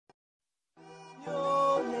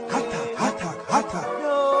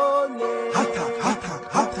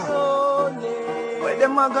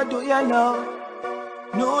I gonna do ya now?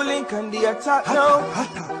 NEWLINK and the attack now.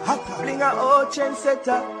 Bring a old chain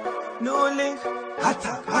setter. NEWLINK.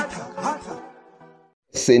 Attack.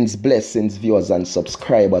 Since blessings, viewers and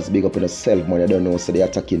subscribers, big up in yourself, man. I don't know, so they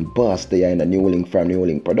attacking boss. They are in the NEWLINK from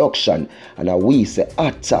NEWLINK production. And we say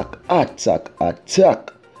attack.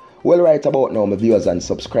 Well, right about now, my viewers and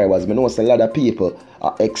subscribers, I know a lot of people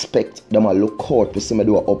expect them to look out to see me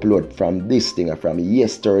do an upload from this thing, from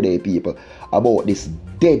yesterday, people, about this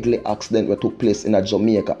deadly accident that took place in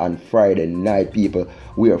Jamaica on Friday night, people,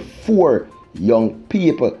 where 4 young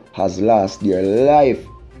people has lost their life.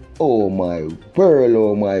 Oh my world,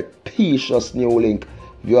 oh my precious NEWLINK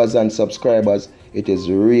viewers and subscribers, it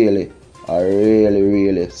is really a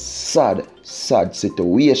really sad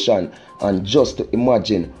situation. And just to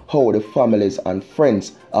imagine how the families and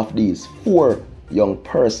friends of these 4 young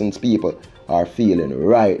persons, people, are feeling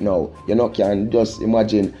right now. You know, can just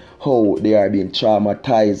imagine how they are being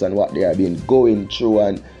traumatized and what they are being going through,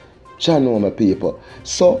 and channel my people.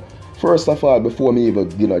 So first of all, before me even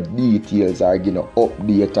details or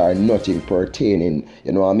update or nothing pertaining,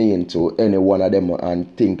 you know what I mean, to any one of them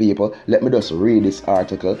and thing, people, let me just read this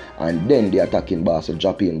article and then the attacking boss will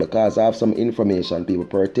drop in, because I have some information, people,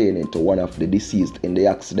 pertaining to one of the deceased in the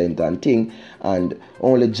accident and thing, and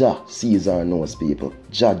only Jah sees and knows, people.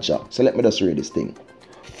 Jah. So let me just read this thing.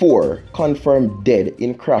 4 confirmed dead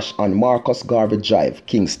in crash on Marcus Garvey Drive,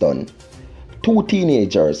 KINGST0N. 2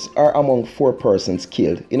 teenagers are among 4 persons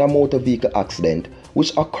killed in a motor vehicle accident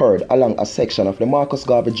which occurred along a section of the Marcus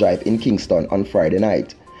Garvey Drive in KINGST0N on Friday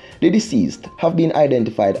night. The deceased have been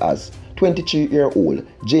identified as 23-year-old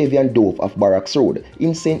Javian Dove of Barracks Road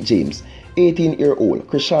in St. James, 18-year-old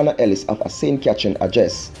Krishana Ellis of a St. Catherine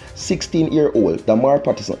address, 16-year-old Damar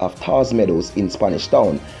Patterson of Tars Meadows in Spanish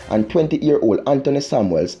Town, and 20-year-old Anthony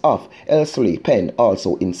Samuels of Elsley Pen,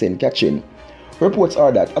 also in St. Catherine. Reports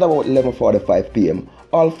are that at about 11:45 p.m.,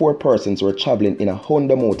 all 4 persons were traveling in a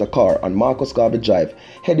Honda motor car on Marcus Garvey Drive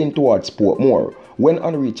heading towards Portmore. When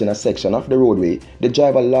on reaching a section of the roadway, the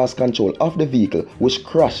driver lost control of the vehicle, which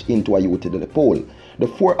crashed into a utility pole. The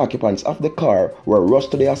 4 occupants of the car were rushed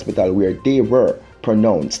to the hospital where they were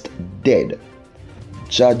pronounced dead.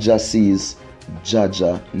 Jah sees,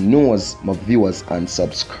 Jah knows, my viewers and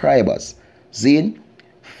subscribers. See,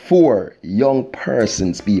 4 young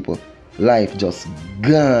persons, people. Life just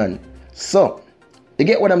gone. So, you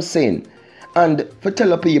get what I'm saying? And for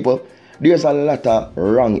tell people, there's a lot of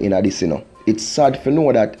wrong in this, you know. It's sad to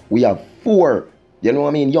know that we have 4, you know what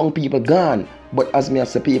I mean, young people gone. But as me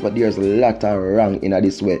as a people, there's a lot of wrong in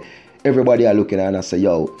this way. Everybody are looking at and say,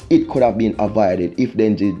 yo, it could have been avoided if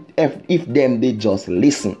them did just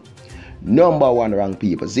listen. Number 1 wrong,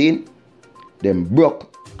 people, see? Them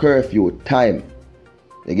broke curfew time.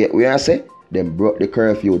 You get what I say? Them broke the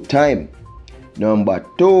curfew time. Number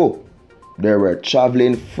 2, they were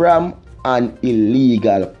traveling from an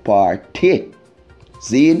illegal party.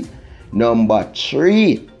 See? Number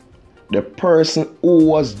 3, the person who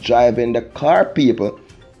was driving the car, people,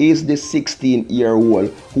 is the 16-year-old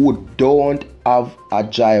who don't have a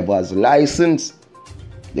driver's license.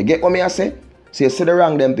 You get what I say? So you see the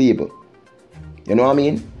wrong them, people. You know what I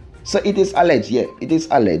mean? So it is alleged, yeah, it is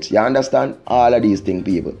alleged. You understand? All of these things,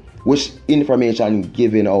 people, which information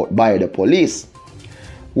given out by the police.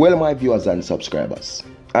 Well, my viewers and subscribers,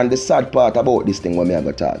 and the sad part about this thing when me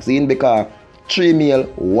go talk, see, because 3 male,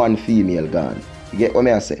 1 female gone. You get what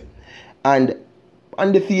I say? And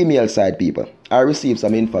on the female side, people, I received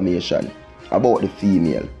some information about the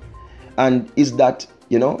female, and is that,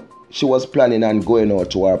 you know, she was planning on going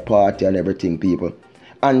out to her party and everything, people,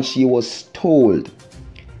 and she was told,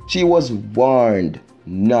 she was warned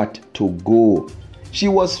not to go. She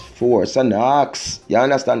was forced and asked, you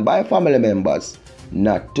understand, by family members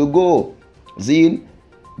not to go. Zine,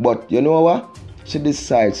 but you know what? She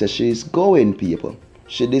decides that she's going, people.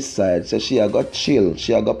 She decides that she a got chill,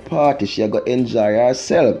 she a got party, she a got enjoy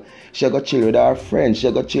herself. She a got chill with her friends, she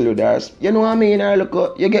a got chill with her, you know what I mean?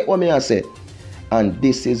 Look, you get what I say? And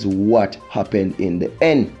this is what happened in the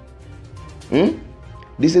end.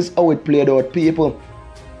 This is how it played out, people.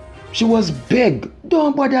 She was begged,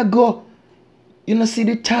 don't bother go. You know, see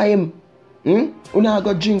the time. You know,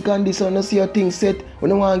 go drink on this and see your thing set. You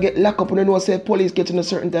don't want to get locked up, you know, say police getting a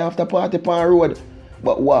certain time after party pan road.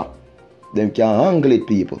 But what? Them can't handle it,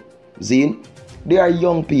 people. See? They are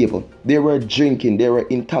young people. They were drinking. They were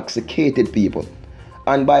intoxicated people.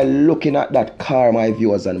 And by looking at that car, my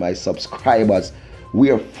viewers and my subscribers,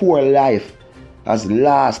 where 4 life has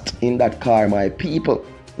lost in that car, my people.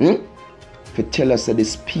 For tell us that the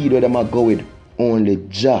speed where them are going, only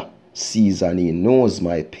Jah sees and he knows,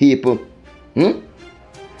 my people.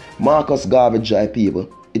 Marcus Garvey drive people.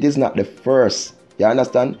 It is not the first. You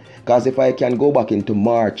understand? Because if I can go back into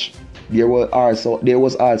March, there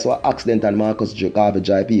was also an accident on Marcus Garvey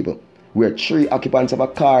drive people, where 3 occupants of a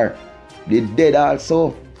car, they dead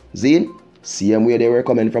also. See? Same way they were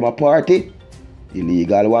coming from a party.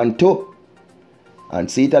 Illegal one too.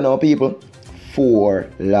 And see it now, people. 4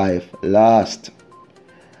 life lost.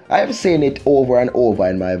 I have seen it over and over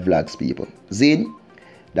in my vlogs, people. See?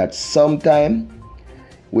 That sometimes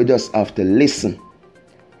we just have to listen.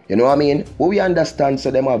 You know what I mean? We understand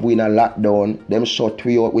so them have we in a lockdown, them shut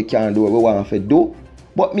we out, we can't do what we want to do.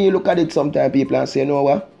 But me look at it sometimes people and say, you know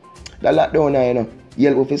what? The lockdown now, you know,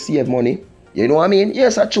 you help us save money. You know what I mean?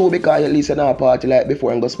 Yes, that's true, because at least in our party like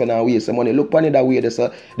before and go spend and waste the money. Look on it that way,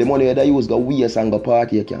 so the money that you use go waste and go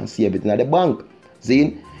party, you can save it in the bank.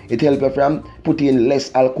 See? It helps you from putting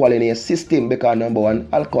less alcohol in your system, because number one,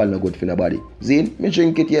 alcohol no good for nobody. See? Me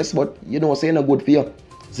drink it, yes, but you know say no good for you.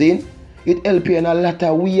 See? It helps you in a lot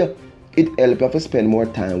of ways. It helps you to spend more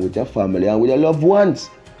time with your family and with your loved ones.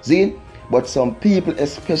 See? But some people,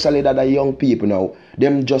 especially that are young people now,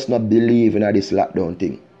 them just not believe in this lockdown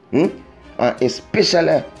thing. And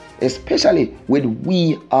especially with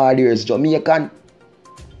we others Jamaican.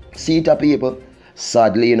 See it people,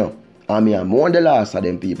 sadly, you know, I'm more the last of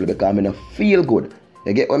them people, because I don't feel good.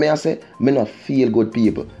 You get what I say? I don't feel good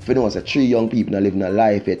people. If you know say 3 young people not living a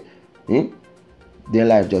life yet, their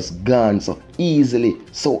life just gone so easily,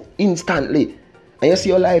 so instantly. And you see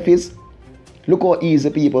your life is, look how easy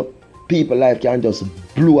people life can just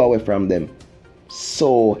blow away from them.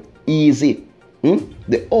 So easy.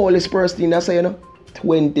 The oldest person I say, you know,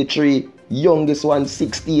 23, youngest one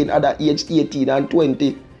 16, other age 18 and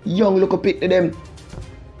 20. Young look up at them.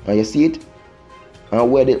 And you see it?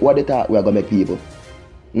 And what they thought we are gonna make people?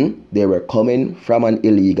 They were coming from an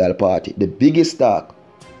illegal party. The biggest talk.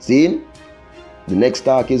 See? The next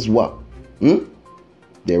talk is what?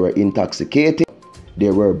 They were intoxicated. They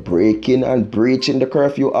were breaking and breaching the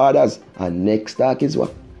curfew orders. And next talk is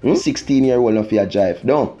what? 16-year-old no fear drive.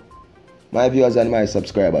 No. My viewers and my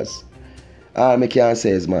subscribers. All I can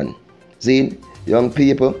say is, man, see, young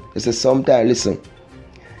people, you say sometimes, listen,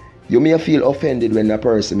 you may feel offended when a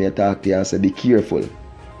person may talk to you and say, be careful.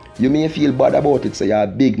 You may feel bad about it, say you're a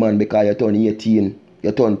big man because you turn 18,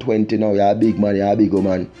 you turn 20 now, you're a big man, you're a big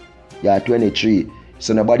woman, you're 23,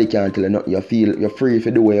 so nobody can tell you nothing. You feel you're free to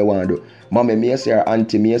do what you want to do. Mommy may say, your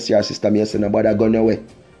auntie may say, your sister may say, nobody gone away.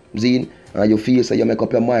 See, and you feel so you make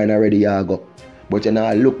up your mind already, you go. But you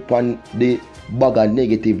now look upon the bag of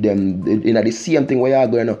negative them, you know, the same thing where you are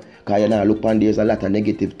going now. Because you now look upon there's a lot of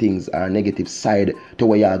negative things or negative side to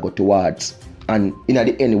where you go towards. And in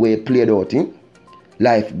the end way played out,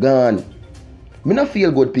 life gone. Me not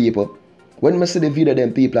feel good, people. When I see the video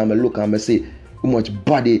them people and I look and I see how much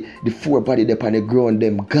body, the 4 body they on the ground,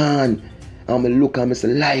 them gone. And I look and I say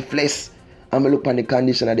lifeless. And I look on the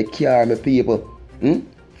condition of the car, my people.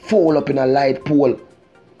 Fall up in a light pole.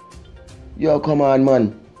 Yo, come on,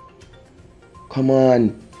 man. Come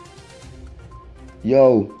on.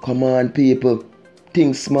 Yo, come on, people.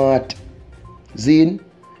 Think smart. Zine,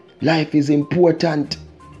 life is important.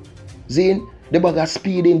 Zine, the bag of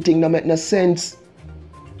speeding thing don't make no sense.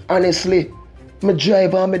 Honestly, I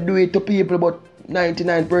drive and I do it to people, but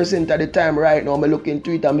 99% of the time right now, I look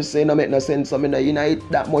into it and I say no make no sense, so I don't it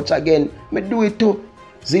that much again. I do it too.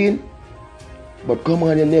 Zine. But come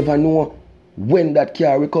on, you never know when that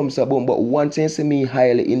car will come so boom. But once you see me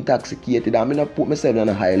highly intoxicated, I'm not put myself in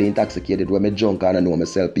a highly intoxicated when I drunk and I know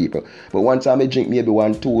myself, people. But once I drink maybe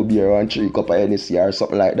 1, 2 beer or 3 cup of Hennessy or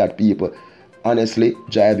something like that, people, honestly,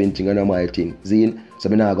 driving thing is my thing. Zine? So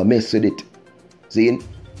I'm not going to mess with it. Zine?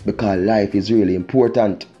 Because life is really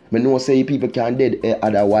important. I know say people can dead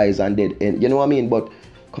otherwise and dead end. You know what I mean? But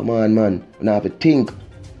come on, man. You have to think.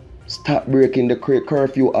 Stop breaking the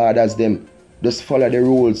curfew orders them. Just follow the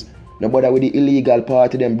rules. Nobody with the illegal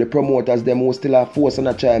party them, the promoters them who still have force and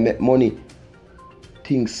a try and make money.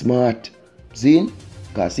 Think smart. Zine?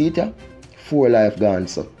 Cause see it, 4 life gone,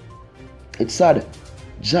 so. It's sad.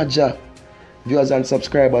 Jaja. Viewers and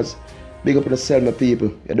subscribers, big up to yourself, my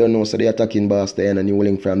people. You don't know, so they attacking Boston and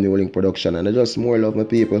NEWLINK from NEWLINK production. And I just more love, my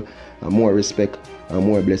people, and more respect and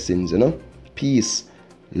more blessings, you know. Peace,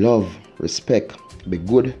 love, respect. Be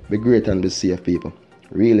good, be great, and be safe, people.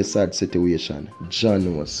 Really sad situation. John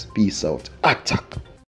knows. Peace out. Attack.